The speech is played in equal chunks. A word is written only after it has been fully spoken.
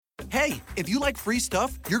Hey, if you like free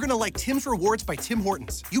stuff, you're gonna like Tim's Rewards by Tim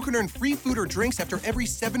Hortons. You can earn free food or drinks after every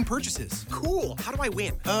 7 purchases. Cool. How do I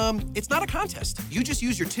win? It's not a contest. You just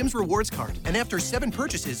use your Tim's Rewards card, and after 7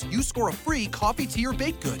 purchases, you score a free coffee, tea, or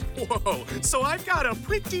baked good. Whoa, so I've got a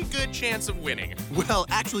pretty good chance of winning. Well,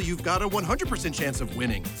 actually, you've got a 100% chance of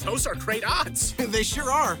winning. Those are great odds. They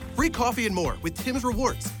sure are. Free coffee and more with Tim's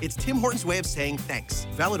Rewards. It's Tim Hortons' way of saying thanks.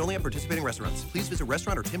 Valid only at participating restaurants. Please visit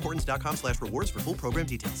restaurant or timhortons.com/rewards for full program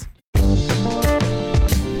details.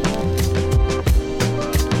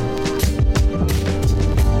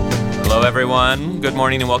 Hello, everyone. Good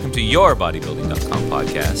morning and welcome to your bodybuilding.com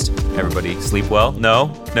podcast. Everybody sleep well? No?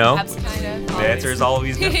 Perhaps kind of. The answer is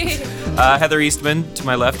always no. Heather Eastman, to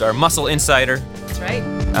my left, our muscle insider. That's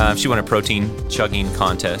right. She won a protein chugging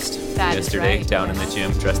contest yesterday down in the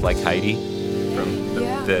gym, dressed like Heidi from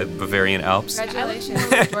the Bavarian Alps.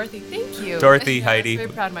 Congratulations, Dorothy. Thank you. Dorothy, Heidi. Very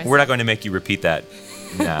proud of myself. We're not going to make you repeat that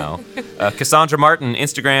now. Cassandra Martin,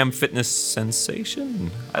 Instagram fitness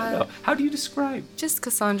sensation. I don't know. How do you describe? Just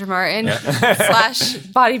Cassandra Martin /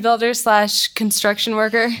 bodybuilder / construction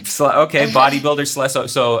worker. Okay, bodybuilder /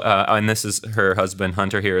 so and this is her husband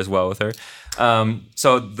Hunter here as well with her.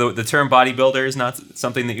 So the term bodybuilder is not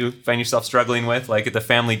something that you find yourself struggling with, like at the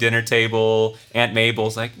family dinner table. Aunt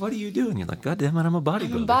Mabel's like, "What do you do?" And you're like, "God damn it, I'm a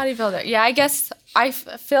bodybuilder." I'm a bodybuilder. Yeah, I guess I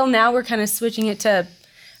feel now we're kind of switching it to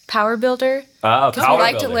power builder. Because we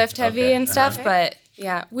like to lift heavy and stuff, but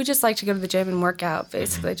yeah, we just like to go to the gym and work out,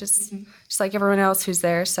 basically, just like everyone else who's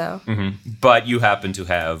there. So, But you happen to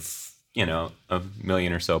have, a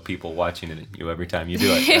million or so people watching you every time you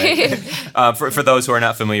do it. Right? For those who are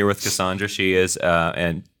not familiar with Cassandra, she is,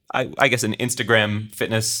 and I guess an Instagram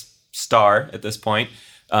fitness star at this point.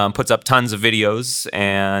 Puts up tons of videos,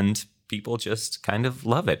 and people just kind of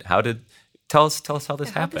love it. Tell us how this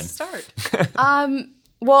happened. How did it start?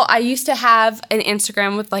 Well, I used to have an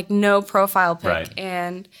Instagram with like no profile pic,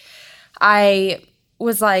 and I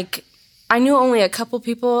was like, I knew only a couple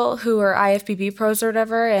people who were IFBB pros or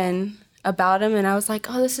whatever, and about them, and I was like,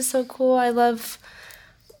 oh, this is so cool. I love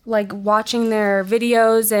like watching their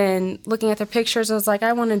videos and looking at their pictures. I was like,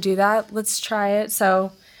 I want to do that. Let's try it.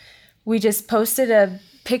 So we just posted a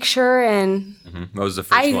picture, and what was the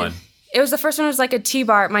first one? It was the first one. It was like a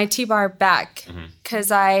T-bar, my T-bar back,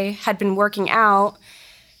 because I had been working out.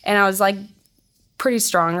 And I was like pretty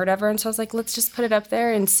strong or whatever. And so I was like, let's just put it up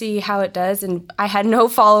there and see how it does. And I had no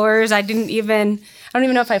followers. I don't even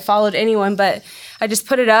know if I followed anyone, but I just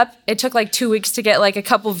put it up. It took like 2 weeks to get like a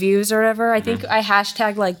couple views or whatever. I think I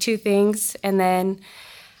hashtagged like 2 things. And then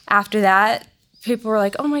after that, people were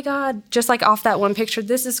like, oh my God, just like off that one picture,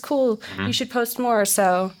 this is cool. You should post more.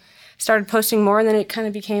 So I started posting more, and then it kind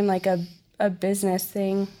of became like a business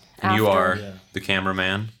thing. And you are the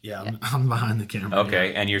cameraman? Yeah, I'm behind the camera.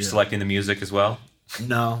 Okay, and you're selecting the music as well?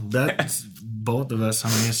 No, that's both of us. I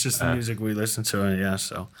mean, it's just the music we listen to, and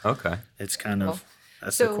so. Okay. It's kind of,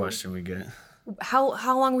 that's the question we get.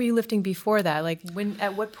 How long were you lifting before that? Like,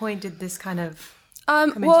 at what point did this kind of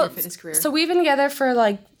come into your fitness career? So we've been together for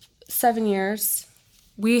like 7 years.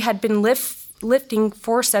 We had been lifting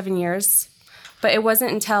for 7 years, but it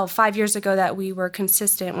wasn't until 5 years ago that we were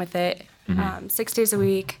consistent with it. 6 days a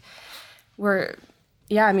week.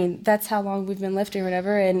 That's how long we've been lifting or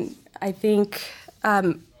whatever. And I think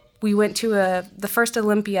we went to the first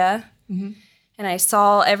Olympia, and I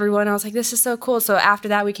saw everyone. I was like, this is so cool. So after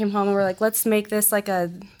that, we came home and we're like, let's make this like a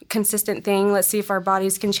consistent thing. Let's see if our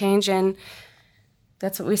bodies can change. And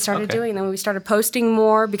that's what we started doing. Then we started posting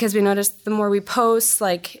more because we noticed the more we post,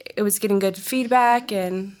 like it was getting good feedback,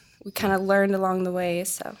 and we kind of learned along the way.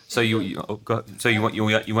 So you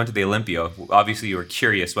went to the Olympia. Obviously, you were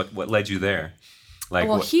curious. What led you there?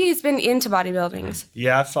 He's been into bodybuilding.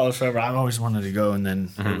 Yeah, I followed forever. I've always wanted to go, and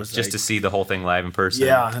then it was just to see the whole thing live in person.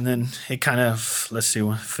 Yeah, and then it kind of,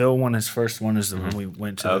 Phil won his first one is the one we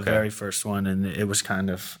went to, the very first one, and it was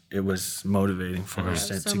motivating for us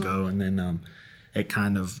to go, and then it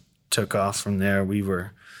kind of took off from there. We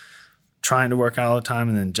were trying to work out all the time,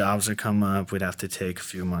 and then jobs would come up. We'd have to take a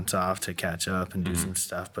few months off to catch up and do some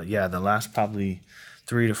stuff. But yeah, the last probably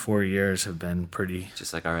 3 to 4 years have been pretty.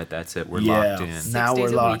 Just like, all right, that's it. We're locked in. Now we're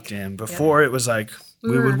locked in. Before it was like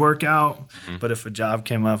we would work out, but if a job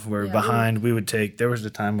came up, we're behind. We would take. There was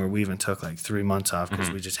a time where we even took like 3 months off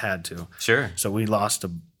because we just had to. Sure. So we lost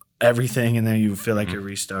everything, and then you feel like you're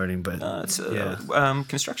restarting. But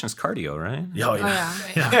construction's cardio, right? Oh yeah.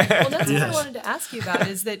 Well, that's what I wanted to ask you about.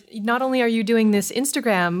 Is that not only are you doing this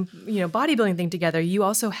Instagram, bodybuilding thing together, you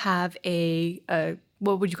also have a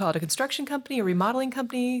what would you call it? A construction company, a remodeling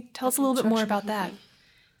company? Tell us a little bit more about that.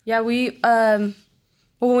 Yeah, when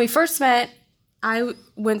we first met, I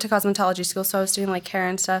went to cosmetology school, so I was doing like hair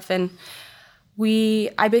and stuff, and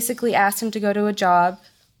I basically asked him to go to a job,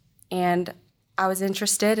 and I was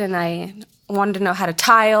interested, and I wanted to know how to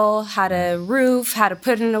tile, how to roof, how to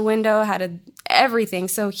put in a window, how to everything.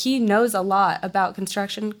 So he knows a lot about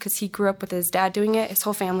construction because he grew up with his dad doing it. His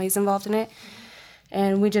whole family is involved in it.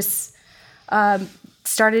 And we just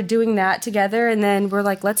started doing that together. And then we're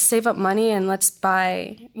like, let's save up money and let's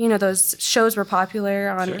buy, those shows were popular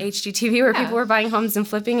on HGTV where people were buying homes and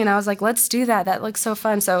flipping. And I was like, let's do that. That looks so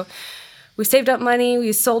fun. So we saved up money.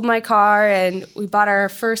 We sold my car and we bought our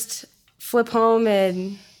first flip home,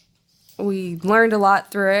 and we learned a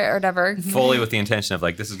lot through it or whatever. Fully with the intention of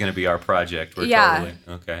like, this is going to be our project. We're totally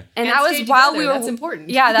okay. And that was while we were. That's important.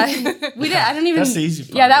 Yeah, that we did. I don't even. That's the easy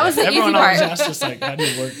part. Yeah, that was the Everyone easy part. Everyone always asks us like, how do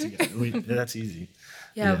you work together? That's easy.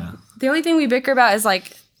 Yeah. The only thing we bicker about is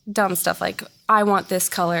like dumb stuff like, I want this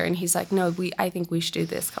color, and he's like, no, I think we should do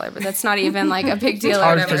this color, but that's not even like a big deal. It's or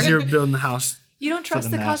hard whatever. because you're building the house. You don't trust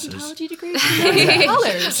the masses. cosmetology degree?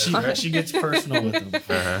 Colors. She gets personal with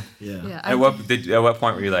them. Yeah. At what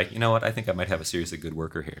point were you like, you know what? I think I might have a seriously good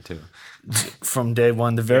worker here too. From day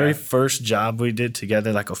one, the very first job we did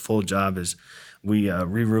together, like a full job, is we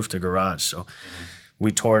re-roofed a garage. So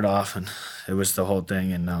we tore it off, and it was the whole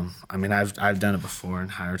thing. And I've done it before and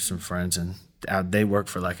hired some friends, and they work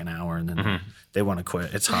for like an hour, and then they want to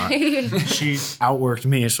quit. It's hot. She outworked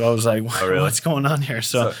me, so I was like, what's going on here?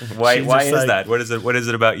 So why is that? What is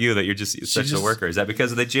it about you that you're just such a worker? Is that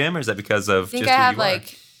because of the gym, or is that because of I think just I have who you are?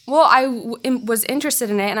 like, well, I was interested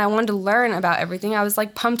in it, and I wanted to learn about everything. I was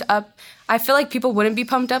like pumped up. I feel like people wouldn't be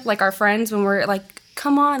pumped up like our friends when we're like,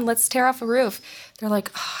 come on, let's tear off a roof. They're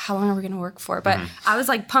like, how long are we going to work for? But I was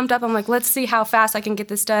like pumped up. I'm like, let's see how fast I can get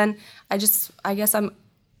this done. I guess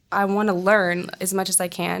I want to learn as much as I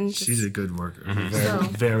can. She's a good worker, very,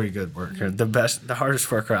 very good worker. The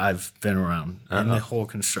hardest worker I've been around in the whole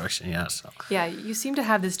construction. Yeah, Yeah, you seem to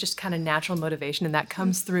have this just kind of natural motivation, and that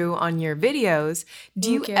comes through on your videos.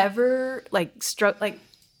 Do you ever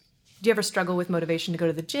do you ever struggle with motivation to go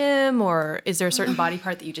to the gym, or is there a certain body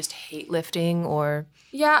part that you just hate lifting, or?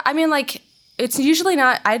 Yeah, I mean, like, it's usually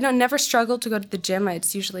not, never struggle to go to the gym.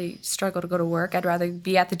 It's usually struggle to go to work. I'd rather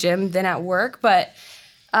be at the gym than at work, but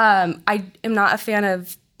I am not a fan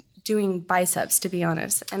of doing biceps, to be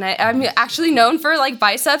honest. And I'm actually known for, like,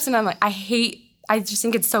 biceps, and I'm like, I just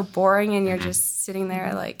think it's so boring, and you're just sitting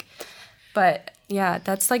there, like, but, yeah,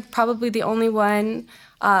 that's, like, probably the only one.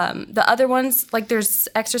 The other ones, like, there's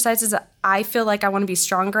exercises that I feel like I want to be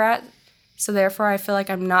stronger at, so therefore I feel like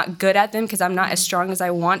I'm not good at them because I'm not as strong as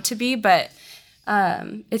I want to be, but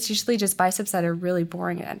it's usually just biceps that are really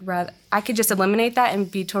boring. I could just eliminate that and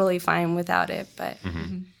be totally fine without it, but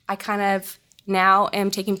I kind of now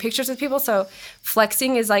am taking pictures with people, so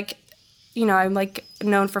flexing is like, I'm like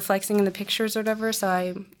known for flexing in the pictures or whatever, so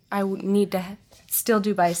I need to still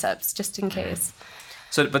do biceps just in case.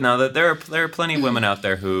 So, but now there are plenty of women out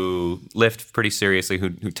there who lift pretty seriously, who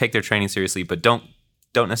take their training seriously, but don't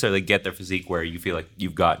necessarily get their physique where you feel like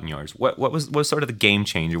you've gotten yours. What was sort of the game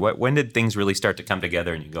changer? When did things really start to come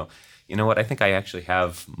together and you go, you know what, I think I actually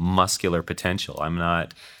have muscular potential. I'm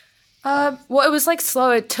not. Well, it was like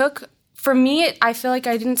slow. It took, for me, I feel like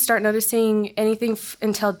I didn't start noticing anything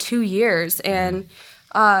until 2 years, and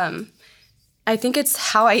I think it's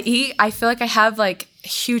how I eat. I feel like I have like a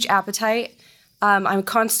huge appetite. I'm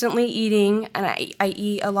constantly eating, and I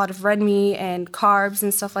eat a lot of red meat and carbs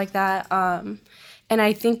and stuff like that. And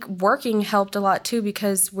I think working helped a lot too,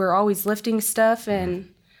 because we're always lifting stuff.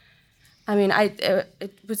 And I mean,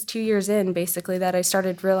 it was 2 years in basically that I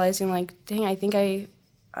started realizing, like, dang, I think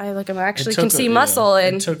I'm actually can see muscle.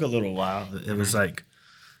 And it took a little while. It was like,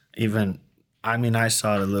 I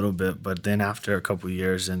saw it a little bit, but then after a couple of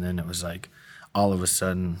years, and then it was like, all of a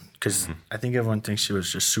sudden, because I think everyone thinks she was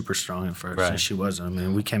just super strong at first, and she wasn't. I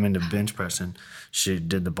mean, we came into bench press, and she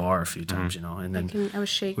did the bar a few times, and then I was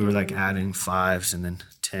shaking. we were like adding 5s and then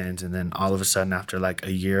 10s, and then all of a sudden, after like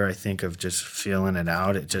a year, I think, of just feeling it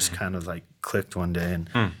out, it just kind of like clicked one day,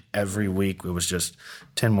 and every week it was just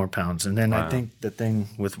 10 more pounds. And then I think the thing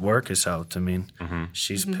with work has helped. I mean,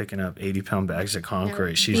 she's picking up 80-pound bags of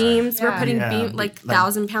concrete. She's beams. We're putting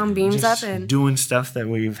 1,000-pound beams up, and doing stuff that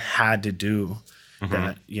we've had to do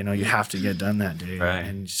that you have to get done that day,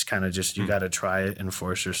 and just kind of you got to try it and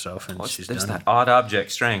force yourself, and she's done that it. odd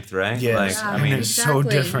object strength, right? Yes, I mean, it's so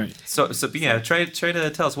different. So yeah, try to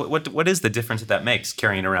tell us what is the difference that makes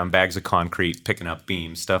carrying around bags of concrete, picking up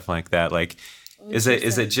beams, stuff like that. Like, is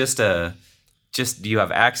it just do you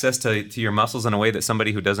have access to your muscles in a way that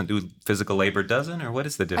somebody who doesn't do physical labor doesn't, or what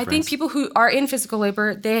is the difference? I think people who are in physical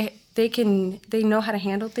labor, they know how to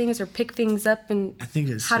handle things or pick things up and I think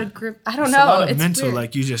it's how to grip. I don't it's know. a lot of It's mental, weird.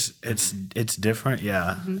 like it's different,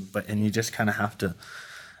 yeah. And you just kind of have to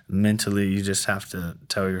mentally, you just have to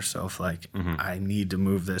tell yourself like, I need to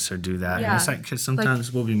move this or do that. Yeah. And it's like, because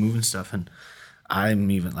sometimes we'll be moving stuff and I'm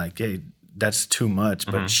even like, hey, that's too much,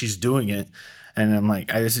 but she's doing it. And I'm like,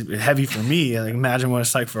 it's heavy for me. Like, imagine what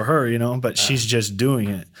it's like for her, but she's just doing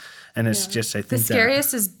it. And it's just, I think The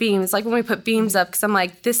scariest is beams. Like when we put beams up, because I'm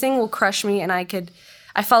like, this thing will crush me, and I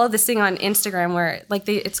follow this thing on Instagram where like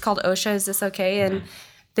it's called OSHA. Is this okay? And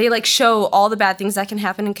they like show all the bad things that can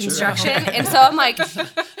happen in construction, and so I'm like,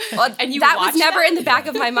 well, and that was never in the back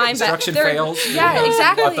of my mind. Construction but fails. Yeah,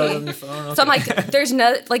 exactly. Okay. So I'm like, there's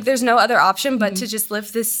no other option but to just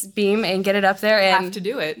lift this beam and get it up there, and have to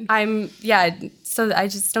do it. So I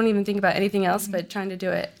just don't even think about anything else but trying to do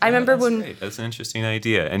it. I remember Great. That's an interesting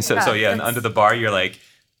idea. And so and under the bar, you're like,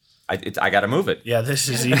 I got to move it. Yeah, this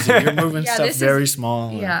is easy. You're moving stuff very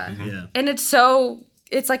small. Yeah. Yeah. And it's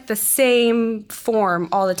like the same form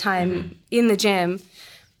all the time in the gym.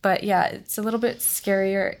 But yeah, it's a little bit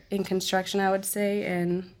scarier in construction, I would say.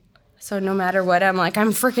 And so no matter what, I'm like, I'm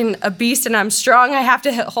freaking a beast and I'm strong. I have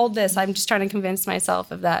to hold this. I'm just trying to convince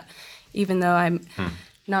myself of that, even though I'm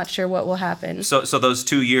not sure what will happen. So those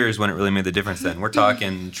 2 years when it really made the difference then, we're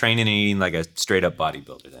talking training and eating like a straight up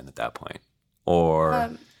bodybuilder then at that point?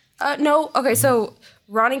 Or... No. Okay, so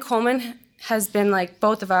Ronnie Coleman has been like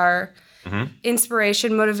both of our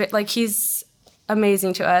inspiration, like he's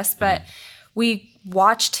amazing to us. But we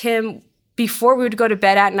watched him before we would go to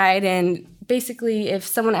bed at night, and basically if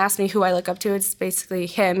someone asked me who I look up to, it's basically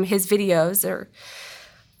him, his videos, or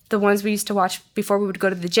the ones we used to watch before we would go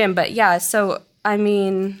to the gym. But yeah, so I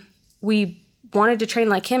mean, we wanted to train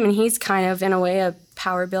like him, and he's kind of in a way a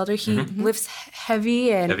power builder. He lifts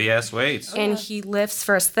heavy ass weights. And he lifts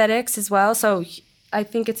for aesthetics as well. So I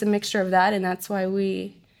think it's a mixture of that, and that's why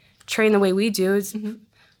we train the way we do is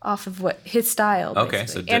off of what his style. Okay,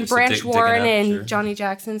 basically. so and Branch Warren and sure. Johnny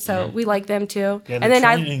Jackson, so we like them too. Yeah, and then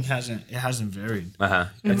training hasn't varied.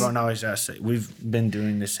 Everyone always asks it. We've been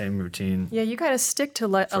doing the same routine. Yeah, you kind of stick to a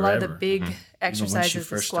lot of the Forever. big exercises, the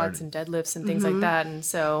first squats started. and deadlifts and things like that. And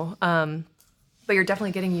so, but you're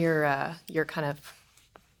definitely getting your kind of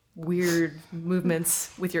weird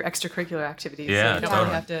movements with your extracurricular activities. Yeah, so you don't really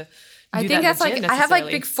have to. I do think that that's in the like gym I have like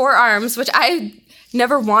necessarily. big forearms, which I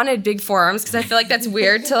never wanted big forearms because I feel like that's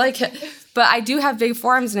weird to like. But I do have big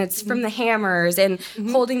forearms, and it's from the hammers and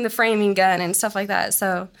holding the framing gun and stuff like that.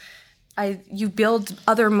 So you build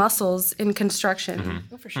other muscles in construction.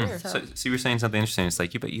 Oh, for sure. So you were saying something interesting. It's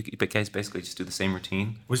like you guys basically just do the same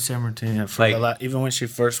routine. With same routine, yeah, even when she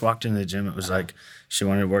first walked into the gym, it was like she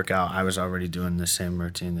wanted to work out. I was already doing the same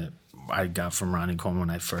routine that I got from Ronnie Coleman when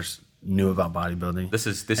I first knew about bodybuilding. This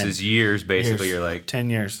is years basically. You're like 10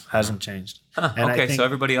 years hasn't changed. Huh, And okay, I think, so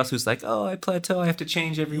everybody else who's like, oh, I plateau, I have to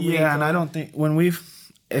change every week. yeah, and I don't think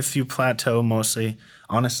if you plateau mostly,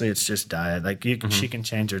 honestly, it's just diet. Like she can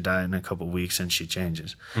change her diet in a couple of weeks and she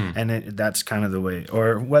changes, and that's kind of the way.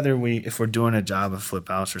 Or whether if we're doing a job of flip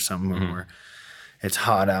house or something where it's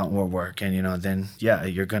hot out and we're working, then yeah,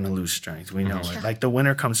 you're gonna lose strength. We know it. Like the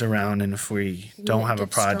winter comes around, and if we don't have a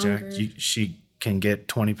get project, stronger. she can get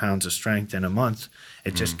 20 pounds of strength in a month.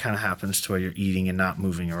 It just kind of happens to where you're eating and not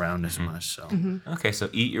moving around as much. So Okay, so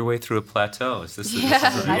eat your way through a plateau. Is this?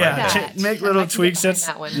 make little tweaks. That's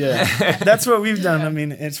that one. yeah, that's what we've done. I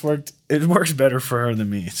mean, it's worked. It works better for her than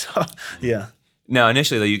me. So yeah. Now,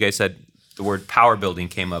 initially, though, you guys said the word power building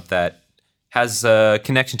came up. That has a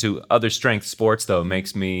connection to other strength sports, though.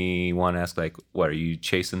 Makes me want to ask, like, what are you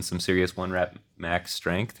chasing some serious 1 rep max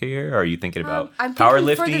strength here? Or are you thinking about I'm powerlifting?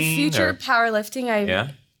 thinking for the future or- powerlifting.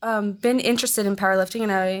 I've been interested in powerlifting,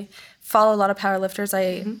 and I follow a lot of powerlifters.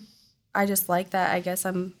 I just like that. I guess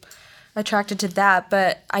I'm attracted to that.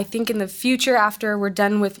 But I think in the future, after we're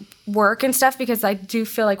done with work and stuff, because I do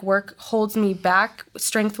feel like work holds me back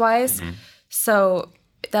strength-wise. So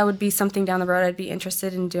that would be something down the road I'd be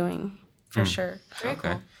interested in doing for sure. Very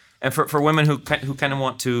cool. And for women who kind of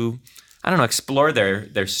want to, I don't know, explore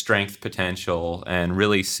their strength potential and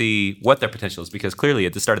really see what their potential is, because clearly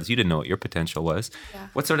at the start of this you didn't know what your potential was. Yeah.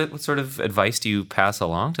 What sort of advice do you pass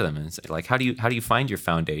along to them? And say, like, how do you find your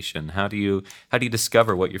foundation? How do you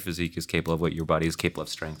discover what your physique is capable of, what your body is capable of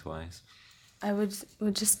strength wise? I would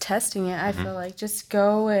just testing it. I feel like just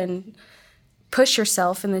go and push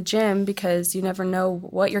yourself in the gym, because you never know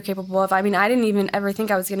what you're capable of. I mean, I didn't even ever think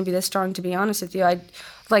I was going to be this strong, to be honest with you. I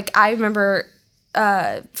remember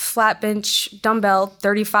flat bench dumbbell,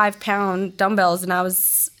 35-pound dumbbells, and I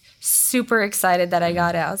was super excited that I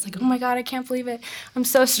got it. I was like, oh my God, I can't believe it. I'm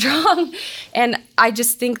so strong. And I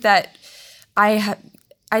just think that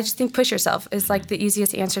I just think push yourself is like the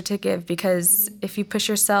easiest answer to give, because if you push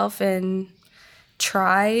yourself and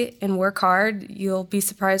try and work hard, you'll be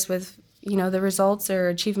surprised with, the results or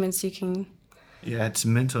achievements you can. Yeah, it's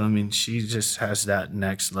mental. I mean, she just has that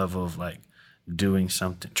next level of like doing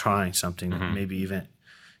something, trying something. Maybe even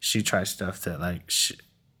she tries stuff that like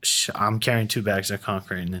I'm carrying 2 bags of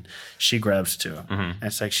concrete, and then she grabs 2. And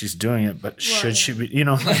it's like she's doing it, but should she be?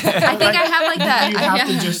 I think I have like that. You have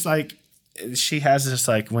to just like. She has this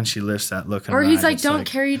like when she lifts that look in her Or he's eye, like, it's don't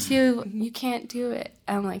carry 2. You can't do it.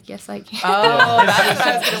 I'm like, yes, I can. Oh, that's what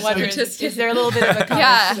I was going to wonder. Is there a little bit of a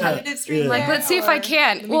competitive streak Like, there, let's see if I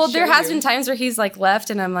can. Well, there has been times where he's like left,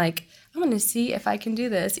 and I'm like, I'm going to see if I can do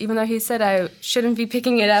this. Even though he said I shouldn't be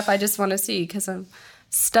picking it up, I just want to see because I'm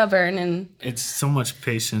stubborn. And it's so much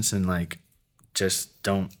patience and like just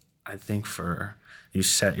don't. I think you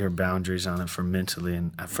set your boundaries on it for mentally,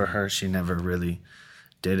 and for her, she never really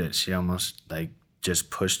did it. She almost like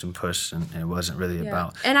just pushed and pushed, and it wasn't really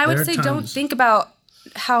about. And I would say don't think about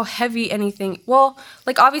how heavy anything. Well,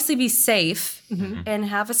 like obviously be safe and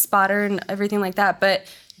have a spotter and everything like that, but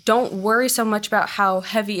don't worry so much about how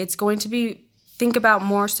heavy it's going to be. Think about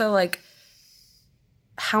more so like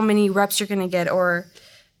how many reps you're going to get, or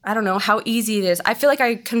I don't know, how easy it is. I feel like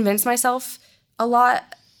I convinced myself a lot,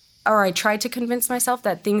 or I tried to convince myself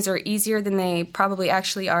that things are easier than they probably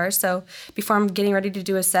actually are. So before I'm getting ready to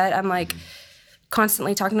do a set, I'm like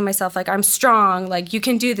constantly talking to myself, like, I'm strong, like, you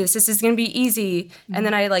can do this. This is going to be easy. And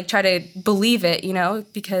then I like try to believe it,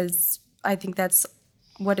 because I think that's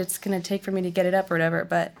what it's going to take for me to get it up or whatever.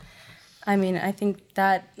 But I mean, I think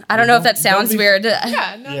that, I don't know if that sounds weird.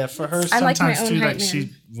 Yeah, for her, I like my sometimes own too, height, like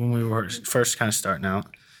man. when we were first kind of starting out,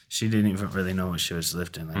 she didn't even really know what she was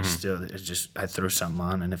lifting. Like still, it's just, I threw something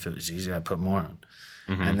on, and if it was easy, I put more on.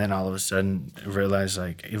 And then all of a sudden, I realized,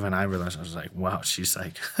 I was like, wow, she's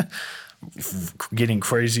like getting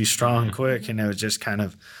crazy strong quick, and it just kind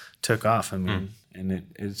of took off. I mean, and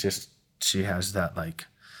it's just, she has that like,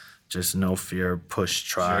 just no fear, push,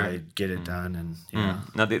 try, get it done, and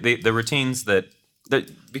Now the routines that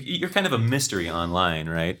you're kind of a mystery online,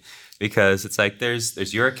 right? Because it's like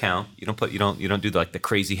there's your account. You don't do like the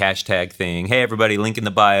crazy hashtag thing. Hey everybody, link in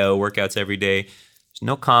the bio. Workouts every day. There's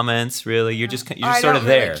no comments really. You're just sort of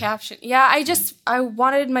there. Really caption. Yeah, I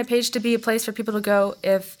wanted my page to be a place for people to go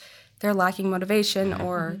if they're lacking motivation,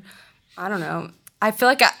 or I don't know. I feel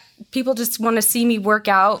like people just want to see me work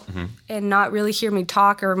out and not really hear me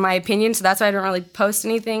talk or my opinion. So that's why I don't really post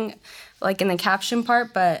anything like in the caption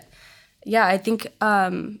part. But yeah, I think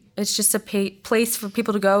it's just a place for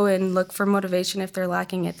people to go and look for motivation if they're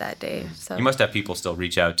lacking it that day. So You must have people still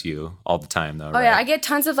reach out to you all the time, though, right? Oh yeah, I get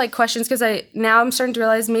tons of like questions because now I'm starting to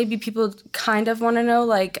realize maybe people kind of want to know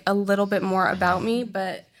like a little bit more about me,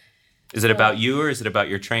 but. Is it about you, or is it about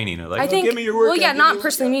your training? Or like, I think, give me your workout. well, yeah, not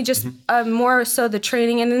personally me, just more so the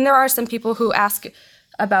training. And then there are some people who ask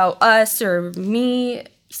about us or me,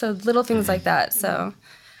 so little things like that. So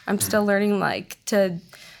I'm still learning like to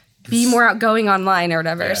be more outgoing online or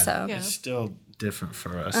whatever. Yeah. So it's still different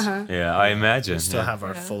for us. Yeah, I imagine. We still have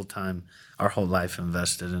our full-time, our whole life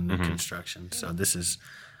invested in the construction. So this is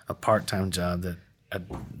a part-time job that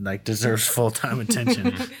like deserves full-time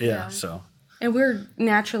attention. So. And we're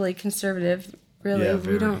naturally conservative, really. Yeah, we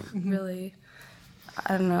very. don't really,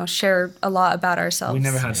 I don't know, share a lot about ourselves. We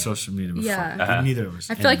never had social media before. Yeah. Neither of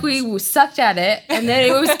us. I feel like we sucked at it, and then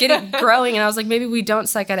it was growing, and I was like, maybe we don't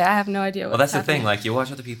suck at it. I have no idea. Well, that's the thing. Like, you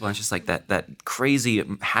watch other people, and it's just like that crazy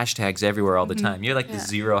hashtags everywhere all the time. You're like the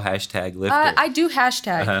zero hashtag lifter. I do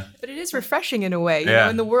hashtag. But it is refreshing in a way. You know,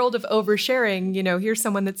 in the world of oversharing, here's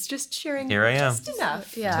someone that's just sharing Here I am. just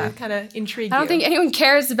enough to kind of intrigue you. I don't think anyone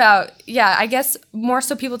cares about, I guess more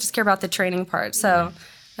so people just care about the training part. So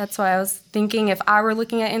that's why I was thinking if I were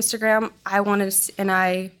looking at Instagram, and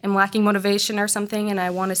I am lacking motivation or something, and I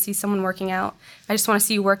want to see someone working out. I just want to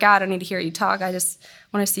see you work out. I need to hear you talk. I just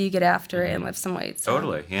want to see you get after it and lift some weights. So.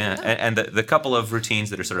 Totally, yeah. And the couple of routines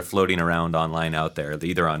that are sort of floating around online out there,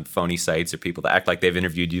 either on phony sites or people that act like they've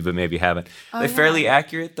interviewed you but maybe haven't, are they fairly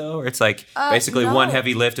accurate, though? Or it's like basically one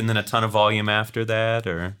heavy lift and then a ton of volume after that?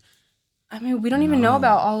 Or I mean, we don't even know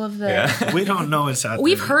about all of the... Yeah. We don't know it's out there.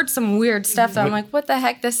 We've heard some weird stuff that I'm like, what the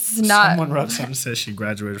heck? This is not... Someone wrote something that says she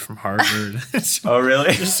graduated from Harvard. Oh,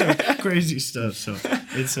 really? Just some crazy stuff. So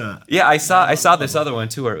it's Yeah, I saw this other one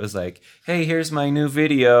too where it was like, hey, here's my new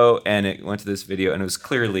video, and it went to this video and it was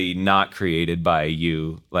clearly not created by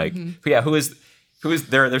you. Like, yeah, who is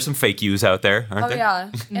there's some fake yous out there, aren't there? Oh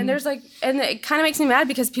yeah, and there's like, and it kind of makes me mad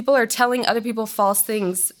because people are telling other people false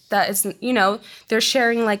things that isn't, they're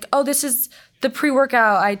sharing like, oh, this is the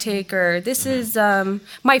pre-workout I take, or this is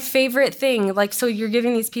my favorite thing. Like, so you're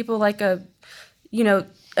giving these people like a,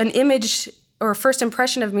 an image or first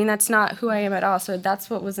impression of me, and that's not who I am at all. So that's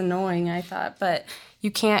what was annoying, I thought. But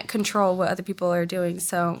you can't control what other people are doing,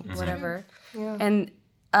 so whatever. Yeah. And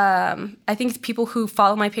I think people who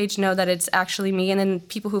follow my page know that it's actually me, and then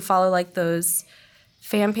people who follow like those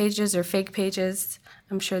fan pages or fake pages,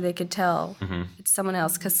 I'm sure they could tell it's someone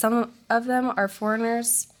else, because some of them are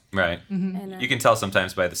foreigners. Right. And, you can tell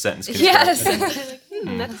sometimes by the sentence yes.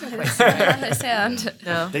 construction. That doesn't quite sound understand.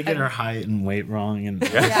 No. They get her height and weight wrong. And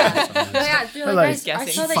Yeah, They're like, I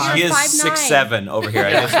saw that She you're is 5'9". 6'7" over here.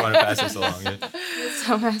 I just want to pass this along.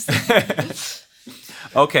 So messy.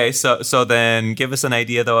 Okay, so then give us an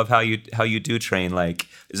idea though of how you do train. Like,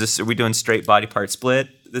 are we doing straight body part split?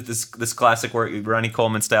 This classic work, Ronnie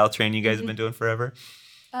Coleman style training you guys have been doing forever?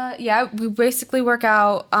 Yeah, we basically work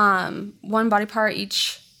out one body part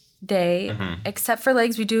each day, except for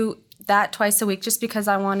legs. We do that twice a week just because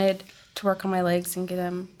I wanted to work on my legs and get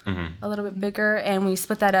them a little bit bigger. And we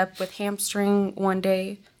split that up with hamstring one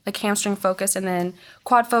day, like hamstring focus, and then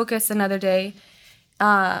quad focus another day.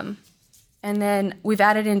 And then we've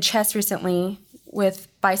added in chest recently with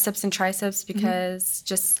biceps and triceps because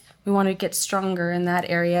just we want to get stronger in that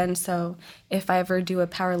area. And so if I ever do a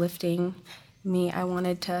powerlifting meet, I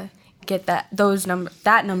wanted to get that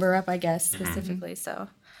number up, I guess, specifically. So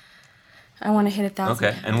I want to hit 1,000.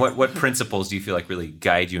 Okay. And what principles do you feel like really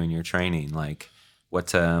guide you in your training? Like,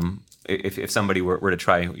 what if somebody were to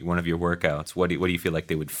try one of your workouts, what do you feel like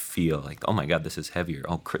they would feel? Like, oh my God, this is heavier.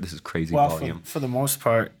 Oh, this is crazy volume. For the most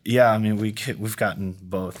part, yeah. I mean, we've gotten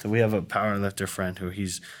both. We have a powerlifter friend who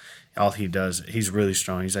he's really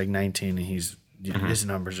strong. He's like 19, and his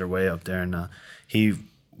numbers are way up there. And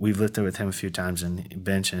we've lifted with him a few times and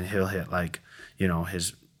bench, and he'll hit like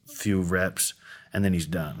his few reps, and then he's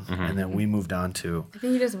done. And then we moved on to. I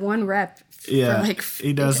think he does one rep. Yeah,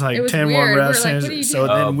 he does like 10 more reps. Like, what so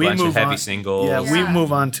then we move heavy on. Singles. Yeah, we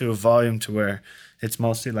move on to a volume to where it's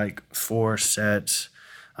mostly like 4 sets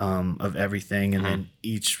of everything, and then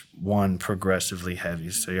each one progressively heavy.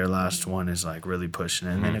 So your last one is like really pushing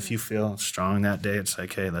it. And then if you feel strong that day, it's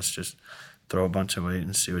like, hey, let's just throw a bunch of weight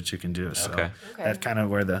and see what you can do. So that's kind of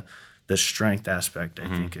where the strength aspect, I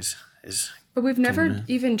think, is. But we've never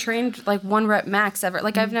even trained like 1 rep max ever.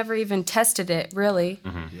 Like I've never even tested it really.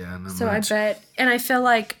 Yeah. So I bet, and I feel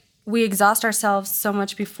like we exhaust ourselves so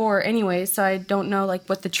much before anyway. So I don't know like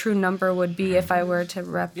what the true number would be if I were to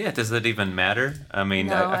rep. Yeah. Does it even matter? I mean,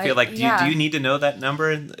 No, I feel like do you need to know that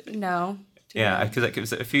number? No. Yeah,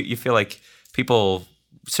 because if you feel like people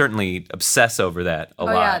certainly obsess over that a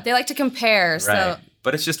lot. Yeah, they like to compare. Right. So.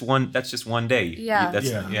 But it's just one. That's just one day. Yeah.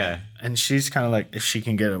 Yeah. And she's kind of like, if she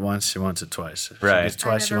can get it once, she wants it twice. If Right. she gets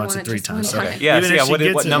twice, she wants it 3 times. Okay. Yeah. Even So if she what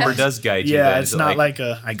gets number it, does guide you? Yeah, then? it's not like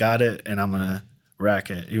I got it and I'm gonna rack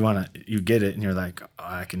it. You get it and you're like, oh,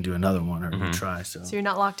 I can do another one or try. So you're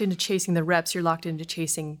not locked into chasing the reps, you're locked into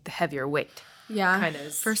chasing the heavier weight. Yeah. Kind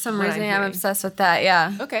of. For some what reason, I'm I'm hearing. obsessed with that.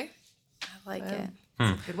 Yeah. Okay. I like it.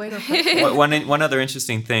 Good way to approach it. One other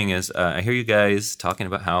interesting thing is I hear you guys talking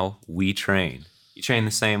about how we train. You train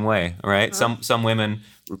the same way, all right? Some women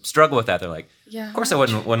struggle with that. They're like, of course I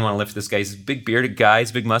wouldn't want to lift this guy. He's a big bearded guy,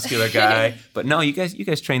 he's a big muscular guy. But no, you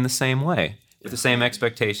guys train the same way with the same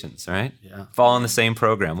expectations, right? Yeah. Following the same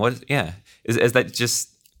program. Is that just?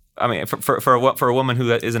 I mean, for a woman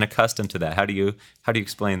who isn't accustomed to that, how do you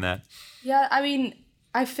explain that? Yeah, I mean,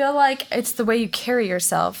 I feel like it's the way you carry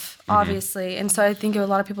yourself, obviously. And so I think a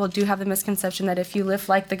lot of people do have the misconception that if you lift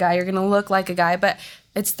like the guy, you're going to look like a guy. But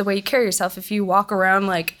it's the way you carry yourself. If you walk around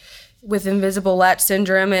like with invisible latch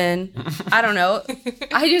syndrome and I don't know,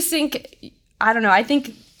 I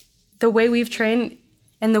think the way we've trained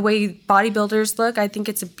and the way bodybuilders look, I think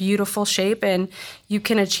it's a beautiful shape and you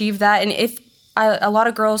can achieve that. And if a lot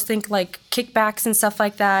of girls think like kickbacks and stuff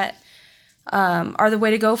like that are the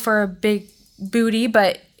way to go for a big booty,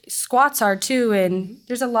 but squats are too, and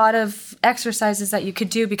there's a lot of exercises that you could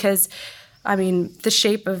do because I mean the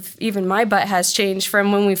shape of even my butt has changed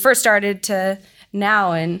from when we first started to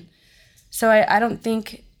now, and so I don't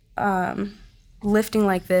think lifting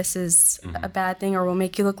like this is a bad thing or will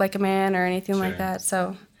make you look like a man or anything like that.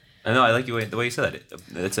 So I know I like the way you said that.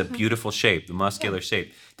 It's a beautiful shape, the muscular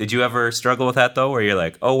shape. Did you ever struggle with that though, where you're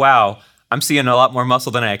like, oh wow, I'm seeing a lot more muscle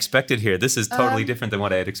than I expected here. This is totally different than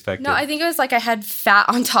what I had expected. No, I think it was like I had fat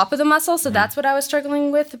on top of the muscle, so that's what I was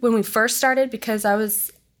struggling with when we first started because I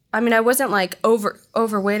wasn't like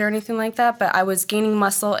overweight or anything like that, but I was gaining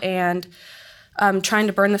muscle and trying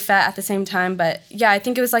to burn the fat at the same time. But yeah, I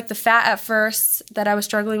think it was like the fat at first that I was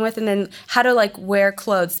struggling with, and then how to like wear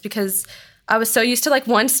clothes because I was so used to like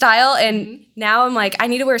one style, and now I'm like I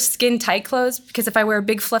need to wear skin tight clothes because if I wear a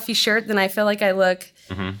big fluffy shirt, then I feel like I look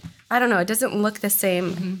I don't know, it doesn't look the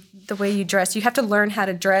same the way you dress. You have to learn how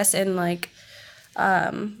to dress, and like,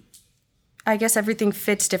 I guess everything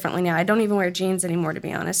fits differently now. I don't even wear jeans anymore, to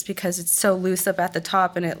be honest, because it's so loose up at the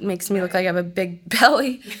top and it makes me look like I have a big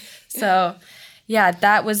belly. So, yeah,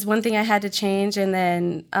 that was one thing I had to change. And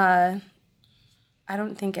then I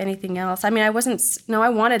don't think anything else. I mean, I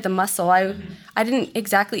wanted the muscle. I didn't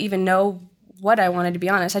exactly even know what I wanted, to be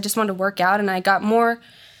honest. I just wanted to work out, and I got more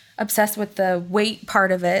obsessed with the weight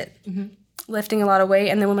part of it, lifting a lot of weight.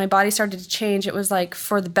 And then when my body started to change, it was like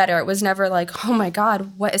for the better. It was never like, oh my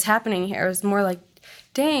God, what is happening here? It was more like,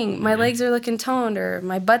 dang, my legs are looking toned, or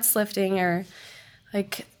my butt's lifting, or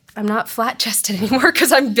like I'm not flat chested anymore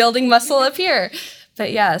because I'm building muscle up here.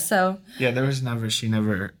 But yeah, so. Yeah, she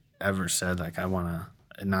never ever said like, I want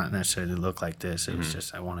to not necessarily look like this. It was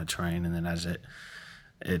just, I want to train. And then as it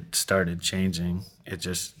started changing, it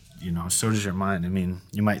just, so does your mind. I mean,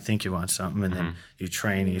 you might think you want something, and then you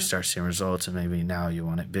train and you start seeing results, and maybe now you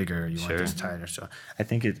want it bigger, or you want this tighter. So I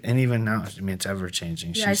think and even now, I mean, it's ever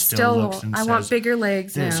changing. Yeah, she still looks and I says, want bigger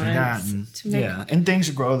legs this now. Or that, and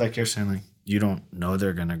things grow, like you're saying, like you don't know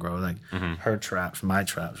they're gonna grow. Like her traps, my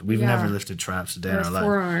traps. We've never lifted traps a day in our life.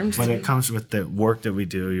 Forearms. But it comes with the work that we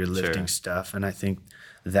do. You're lifting stuff, and I think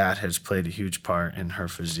that has played a huge part in her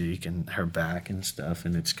physique and her back and stuff,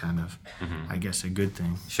 and it's kind of, I guess, a good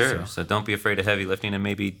thing. Sure. So don't be afraid of heavy lifting, and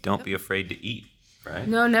maybe don't be afraid to eat, right?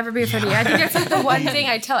 No, never be afraid to eat. I think that's like the one thing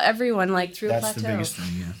I tell everyone, like through a plateau. That's the biggest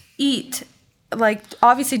thing, yeah. Eat. Like,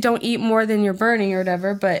 obviously don't eat more than you're burning or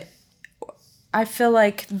whatever, but I feel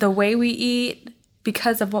like the way we eat,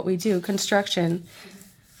 because of what we do, construction,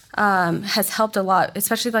 has helped a lot,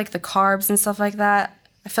 especially like the carbs and stuff like that.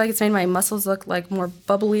 I feel like it's made my muscles look like more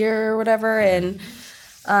bubblier or whatever, and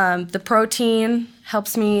the protein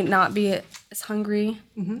helps me not be as hungry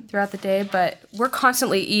throughout the day. But we're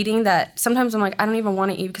constantly eating that. Sometimes I'm like, I don't even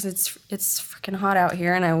want to eat because it's freaking hot out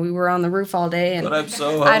here, and we were on the roof all day, and but I'm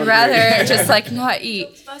so hungry. I'd rather just like not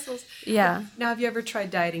eat. Muscles. Yeah. Now, have you ever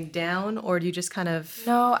tried dieting down, or do you just kind of?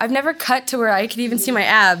 No, I've never cut to where I could even see my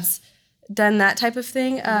abs. Done that type of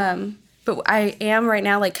thing. But I am right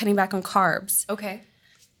now like cutting back on carbs. Okay.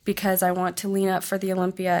 Because I want to lean up for the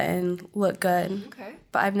Olympia and look good. Okay.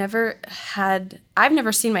 But I've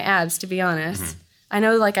never seen my abs, to be honest. I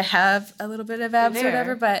know like I have a little bit of abs or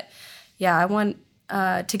whatever, but yeah, I want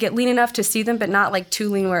to get lean enough to see them, but not like too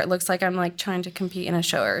lean where it looks like I'm like trying to compete in a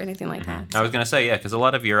show or anything like that. I was going to say, yeah, because a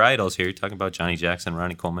lot of your idols here, you're talking about Johnny Jackson,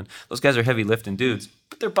 Ronnie Coleman, those guys are heavy lifting dudes,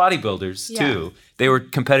 but they're bodybuilders too. They were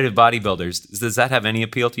competitive bodybuilders. Does that have any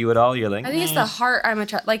appeal to you at all? You're like, I think it's the heart I'm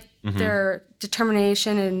attracted, like their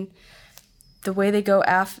determination and the way they go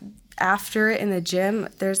after it in the gym.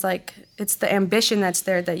 There's like, it's the ambition that's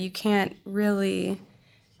there that you can't really,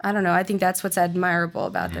 I don't know. I think that's what's admirable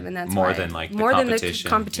about them, and that's more why, than like more the than competition. the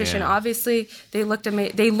competition. Yeah. Obviously, they look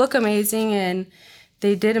amazing, and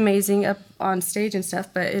they did amazing up on stage and stuff.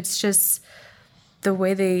 But it's just the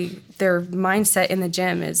way their mindset in the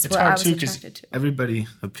gym is what I was attracted to. Everybody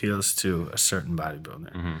appeals to a certain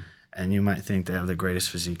bodybuilder, and you might think they have the greatest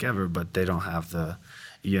physique ever, but they don't have the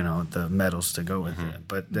medals to go with it.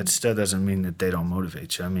 But that still doesn't mean that they don't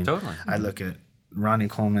motivate you. I mean, totally. I look at Ronnie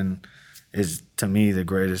Coleman is to me the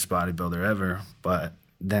greatest bodybuilder ever, but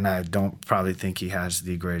then I don't probably think he has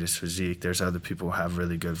the greatest physique. There's other people who have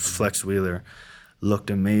really good. Flex Wheeler looked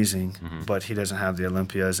amazing, but he doesn't have the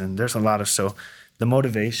Olympias, and there's a lot of, so the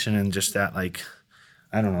motivation and just that, like,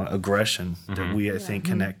 I don't know, aggression that we, I think,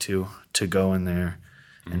 connect to go in there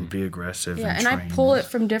and be aggressive and train. I pull it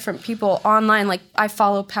from different people online. Like, I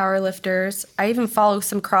follow powerlifters. I even follow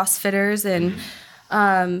some CrossFitters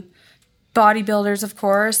and bodybuilders, of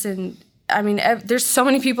course, and I mean, there's so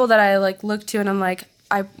many people that I like look to, and I'm like,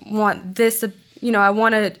 I want this, I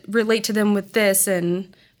want to relate to them with this,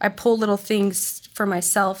 and I pull little things for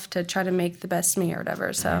myself to try to make the best me or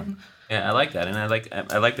whatever. So yeah, I like that, and I like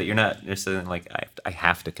that you're not just saying like I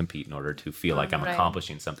have to compete in order to feel like I'm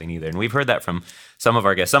accomplishing something either. And we've heard that from some of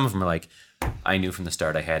our guests. Some of them are like, I knew from the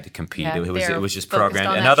start I had to compete. Yeah, it was just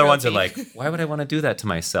programmed. And other ones are like, why would I want to do that to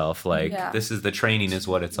myself? Like, this is the training is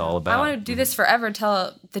what it's all about. I want to do this forever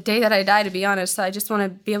till the day that I die, to be honest. So I just want to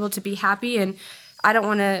be able to be happy, and I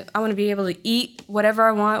want to be able to eat whatever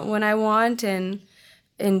I want when I want and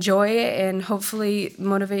enjoy it, and hopefully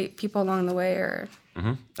motivate people along the way. Or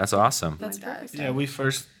That's awesome. That's perfect. Yeah,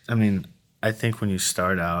 I think when you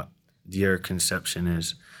start out, your conception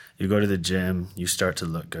is you go to the gym, you start to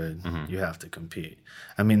look good, you have to compete.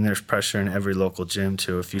 I mean, there's pressure in every local gym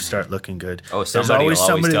too. If you start looking good, there's always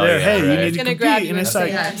somebody there. Hey, you need to compete, and it's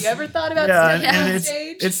like, have you ever thought about stepping on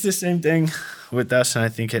stage? It's the same thing with us, and I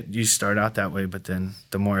think you start out that way, but then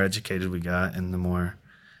the more educated we got, and the more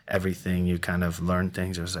everything. You kind of learn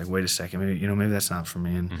things. It was like, wait a second, maybe that's not for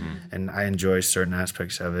me. And I enjoy certain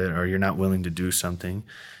aspects of it, or you're not willing to do something,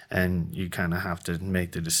 and you kind of have to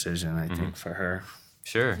make the decision. I think for her,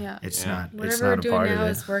 sure, it's not. Whatever it's we're not a doing part now of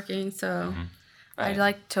it. is working. So Right. I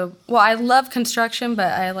like to. Well, I love construction,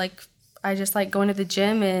 but I just like going to the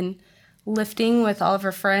gym and lifting with all of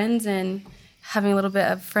her friends and having a little bit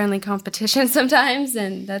of friendly competition sometimes,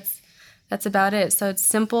 and that's about it. So it's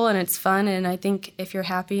simple and it's fun, and I think if you're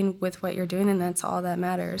happy with what you're doing, then that's all that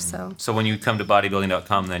matters. So when you come to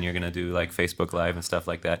bodybuilding.com, then you're going to do like Facebook Live and stuff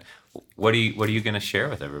like that. What are you going to share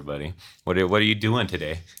with everybody? What are you doing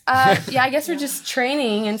today? Yeah, I guess we're just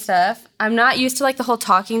training and stuff. I'm not used to like the whole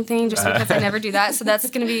talking thing just because I never do that. So that's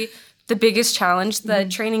going to be the biggest challenge. The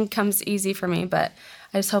training comes easy for me, but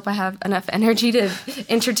I just hope I have enough energy to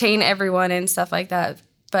entertain everyone and stuff like that.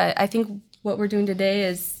 But I think what we're doing today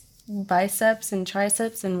is biceps and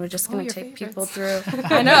triceps, and we're just going to take people through.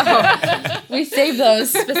 I know. We saved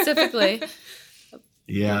those specifically.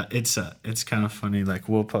 Yeah, it's kind of funny. Like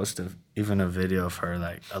we'll post even a video of her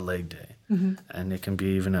like a leg day, and it can be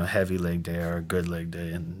even a heavy leg day or a good leg day,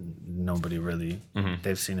 and nobody really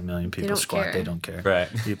they've seen a million people squat. care. They don't care. Right.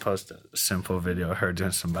 You post a simple video of her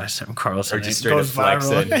doing some bicep curls, Or and just it straight up goes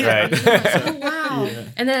viral. flexing, right? Oh, wow. Yeah.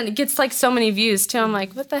 And then it gets like so many views too. I'm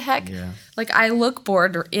like, what the heck? Yeah. Like I look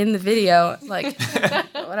bored in the video, like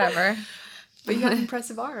whatever. But you have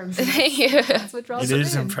impressive arms. Thank you. That's what draws It them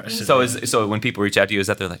is in. impressive. So when people reach out to you, is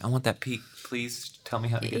that they're like, I want that peak, please tell me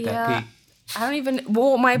how to get that peak. I don't even.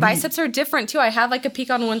 Well, my biceps are different too. I have like a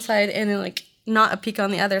peak on one side and then like not a peak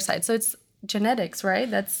on the other side. So it's genetics,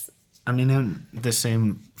 right? That's. I mean, in the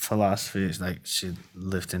same philosophy is like she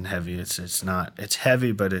lifting heavy. It's not. It's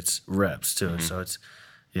heavy, but it's reps too. So it's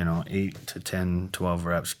 8 to 10, 12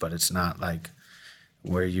 reps, but it's not like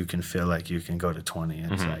where you can feel like you can go to 20.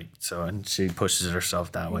 It's like so, and she pushes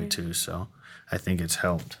herself that way too. So I think it's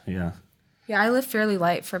helped. Yeah. Yeah, I lift fairly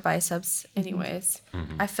light for biceps anyways.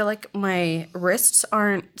 I feel like my wrists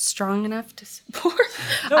aren't strong enough to support.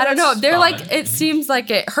 I don't know. They're like, it seems like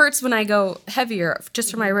it hurts when I go heavier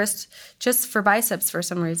just for my wrist, just for biceps for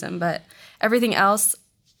some reason. But everything else,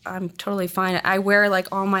 I'm totally fine. I wear like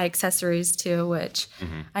all my accessories too, which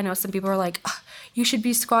I know some people are like, oh, you should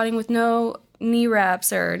be squatting with no knee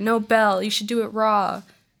wraps or no belt. You should do it raw.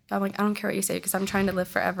 I'm like, I don't care what you say because I'm trying to live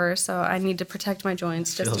forever, so I need to protect my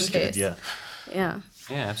joints just Feels in case. good, Yeah.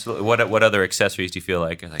 Yeah, absolutely. What other accessories do you feel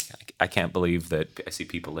like I can't believe that I see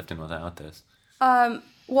people lifting without this?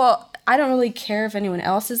 Well, I don't really care if anyone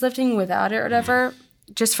else is lifting without it or whatever.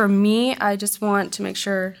 Just for me, I just want to make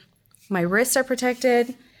sure my wrists are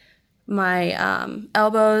protected, my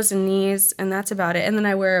elbows and knees, and that's about it. And then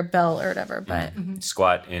I wear a belt or whatever. But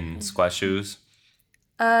Squat in squat shoes?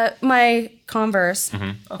 my Converse,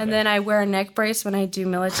 and then I wear a neck brace when I do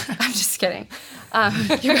military. I'm just kidding.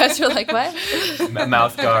 You guys were like, what?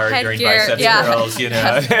 Mouth guard during Headgear, biceps yeah. curls,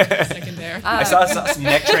 Second there. I saw some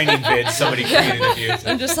neck training vids somebody created of you.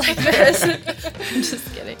 I'm just like this. I'm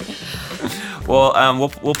just kidding. Well,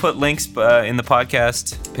 we'll put links in the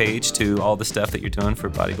podcast page to all the stuff that you're doing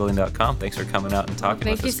for bodybuilding.com. Thanks for coming out and talking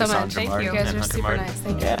Thank with you us, so much. Cassandra Thank you. Martin You guys and are Hunter super Martin. nice.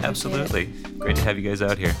 Thank you. Yeah, Appreciate absolutely. Great to have you guys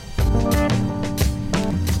out here.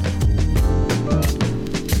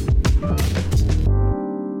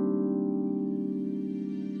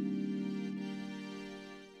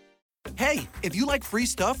 Hey, if you like free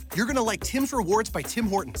stuff, you're gonna like Tim's Rewards by Tim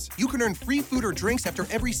Hortons. You can earn free food or drinks after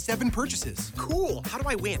every 7 purchases. Cool. How do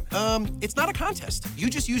I win? It's not a contest. You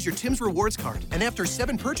just use your Tim's Rewards card, and after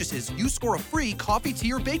 7 purchases, you score a free coffee,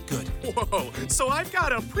 tea, or baked good. Whoa, so I've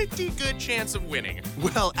got a pretty good chance of winning.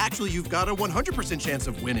 Well, actually, you've got a 100% chance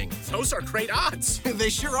of winning. Those are great odds. They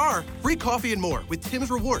sure are. Free coffee and more with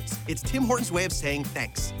Tim's Rewards. It's Tim Hortons' way of saying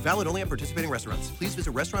thanks. Valid only at participating restaurants. Please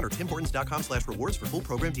visit restaurant or timhortons.com/rewards for full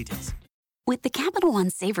program details. With the Capital One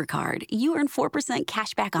Savor Card, you earn 4%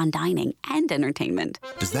 cash back on dining and entertainment.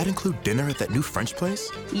 Does that include dinner at that new French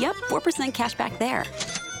place? Yep, 4% cash back there.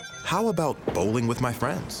 How about bowling with my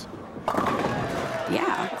friends?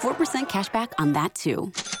 Yeah, 4% cash back on that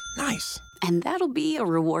too. Nice. And that'll be a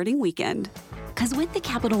rewarding weekend. Because with the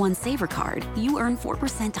Capital One Savor Card, you earn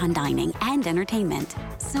 4% on dining and entertainment.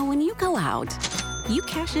 So when you go out, you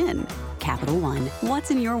cash in. Capital One, what's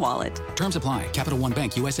in your wallet? Terms apply. Capital One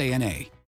Bank, USA, N.A.